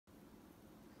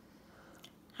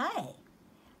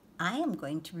I am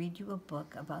going to read you a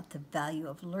book about the value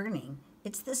of learning.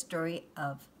 It's the story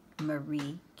of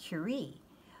Marie Curie.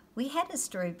 We had a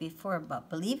story before about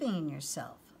believing in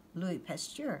yourself, Louis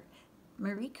Pasteur.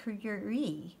 Marie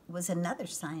Curie was another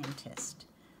scientist.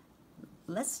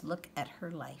 Let's look at her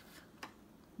life.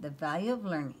 The value of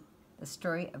learning, the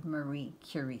story of Marie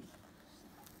Curie.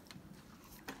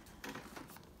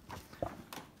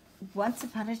 Once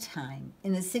upon a time,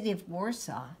 in the city of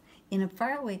Warsaw, in a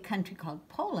faraway country called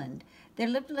Poland, there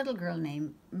lived a little girl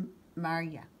named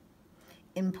Maria.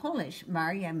 In Polish,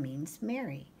 Maria means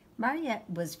Mary. Maria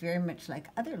was very much like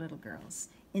other little girls.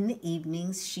 In the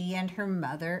evenings, she and her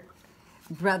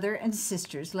brother and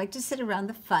sisters liked to sit around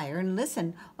the fire and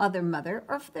listen while their mother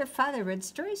or their father read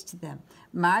stories to them.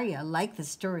 Maria liked the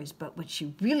stories, but what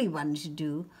she really wanted to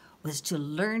do was to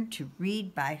learn to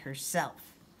read by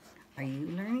herself. Are you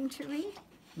learning to read?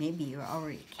 Maybe you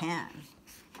already can.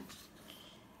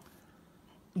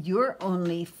 You're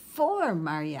only 4,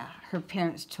 Maria, her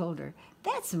parents told her.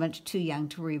 That's much too young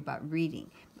to worry about reading.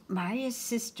 But Maria's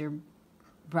sister,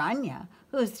 Branya,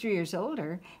 who was 3 years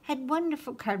older, had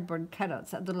wonderful cardboard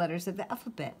cutouts of the letters of the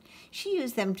alphabet. She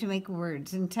used them to make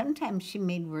words, and sometimes she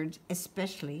made words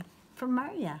especially for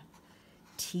Maria.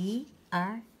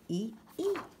 T-R-E-E.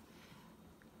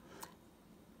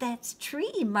 That's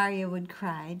tree, Maria would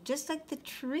cry, just like the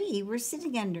tree we're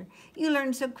sitting under. You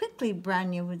learn so quickly,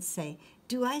 Branya would say.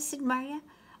 Do I, said Maria.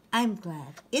 I'm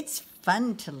glad. It's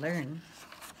fun to learn.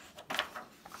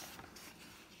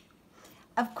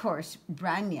 Of course,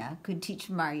 Branya could teach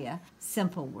Maria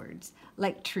simple words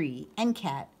like tree and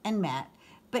cat and mat,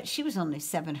 but she was only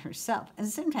 7 herself, and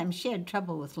sometimes she had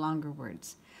trouble with longer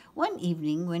words. One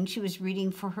evening, when she was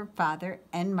reading for her father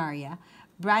and Maria,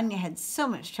 Branya had so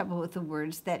much trouble with the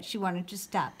words that she wanted to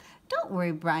stop. Don't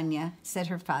worry, Branya, said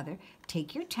her father.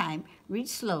 Take your time, read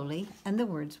slowly, and the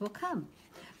words will come.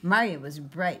 Maria was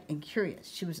bright and curious.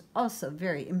 She was also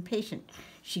very impatient.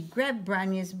 She grabbed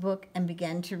Branya's book and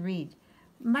began to read.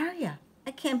 Maria,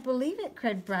 I can't believe it,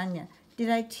 cried Branya. Did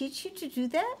I teach you to do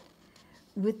that?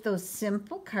 With those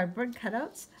simple cardboard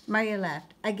cutouts? Maria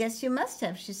laughed. I guess you must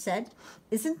have, she said.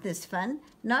 Isn't this fun?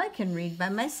 Now I can read by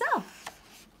myself.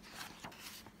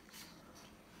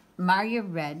 Maria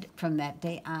read from that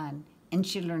day on, and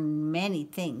she learned many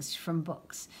things from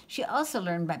books. She also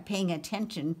learned by paying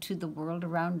attention to the world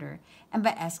around her and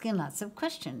by asking lots of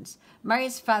questions.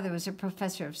 Maria's father was a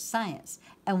professor of science,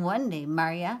 and one day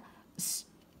Maria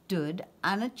stood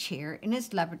on a chair in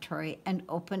his laboratory and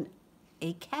opened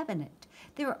a cabinet.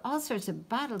 There were all sorts of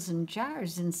bottles and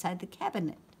jars inside the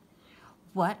cabinet.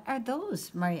 What are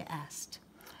those? Maria asked.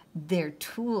 They're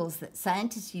tools that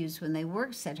scientists use when they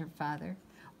work, said her father.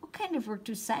 What kind of work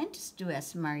do scientists do?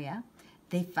 Asked Maria.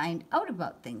 They find out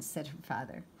about things, said her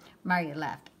father. Maria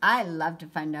laughed. I love to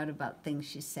find out about things,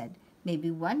 she said.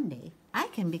 Maybe one day I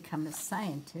can become a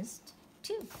scientist,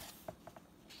 too.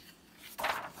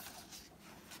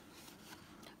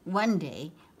 One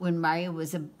day, when Maria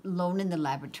was alone in the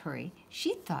laboratory,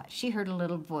 she thought she heard a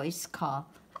little voice call,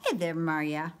 Hi there,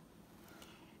 Maria.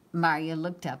 Maria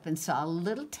looked up and saw a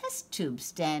little test tube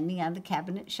standing on the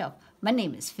cabinet shelf. My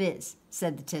name is Fizz,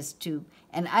 said the test tube,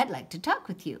 and I'd like to talk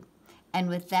with you. And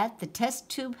with that, the test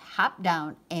tube hopped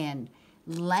down and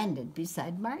landed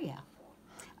beside Maria.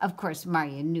 Of course,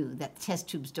 Maria knew that test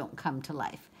tubes don't come to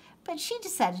life, but she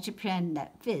decided to pretend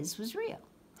that Fizz was real.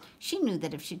 She knew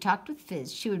that if she talked with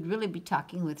Fizz, she would really be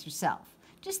talking with herself.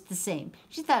 Just the same,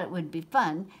 she thought it would be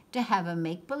fun to have a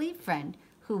make-believe friend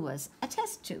who was a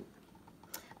test tube.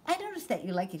 I noticed that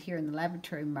you like it here in the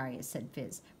laboratory, Maria, said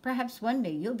Fizz. Perhaps one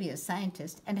day you'll be a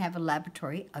scientist and have a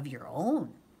laboratory of your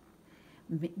own.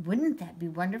 Wouldn't that be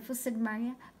wonderful, said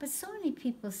Maria. But so many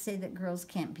people say that girls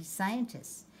can't be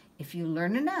scientists. If you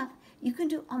learn enough, you can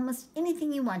do almost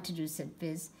anything you want to do, said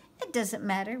Fizz. It doesn't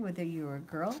matter whether you're a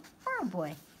girl or a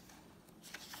boy.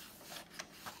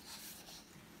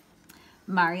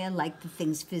 Maria liked the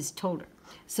things Fizz told her.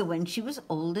 So when she was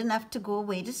old enough to go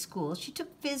away to school, she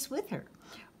took Fizz with her.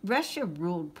 Russia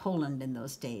ruled Poland in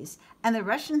those days, and the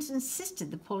Russians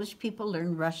insisted the Polish people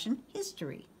learn Russian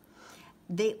history.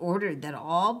 They ordered that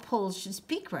all Poles should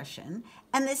speak Russian,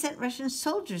 and they sent Russian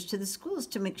soldiers to the schools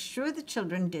to make sure the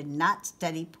children did not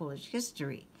study Polish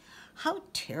history. How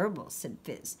terrible, said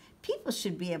Fizz. People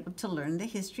should be able to learn the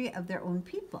history of their own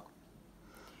people.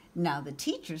 Now the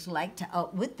teachers liked to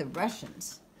outwit the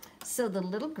Russians. So the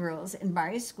little girls in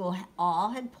Maria's school all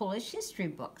had Polish history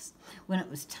books. When it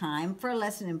was time for a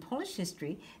lesson in Polish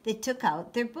history, they took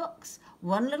out their books.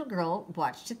 One little girl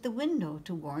watched at the window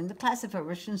to warn the class if a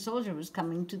Russian soldier was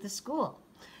coming to the school.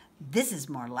 This is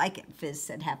more like it, Fizz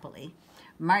said happily.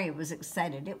 Maria was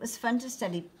excited. It was fun to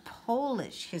study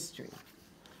Polish history,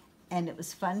 and it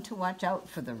was fun to watch out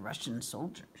for the Russian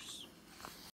soldiers.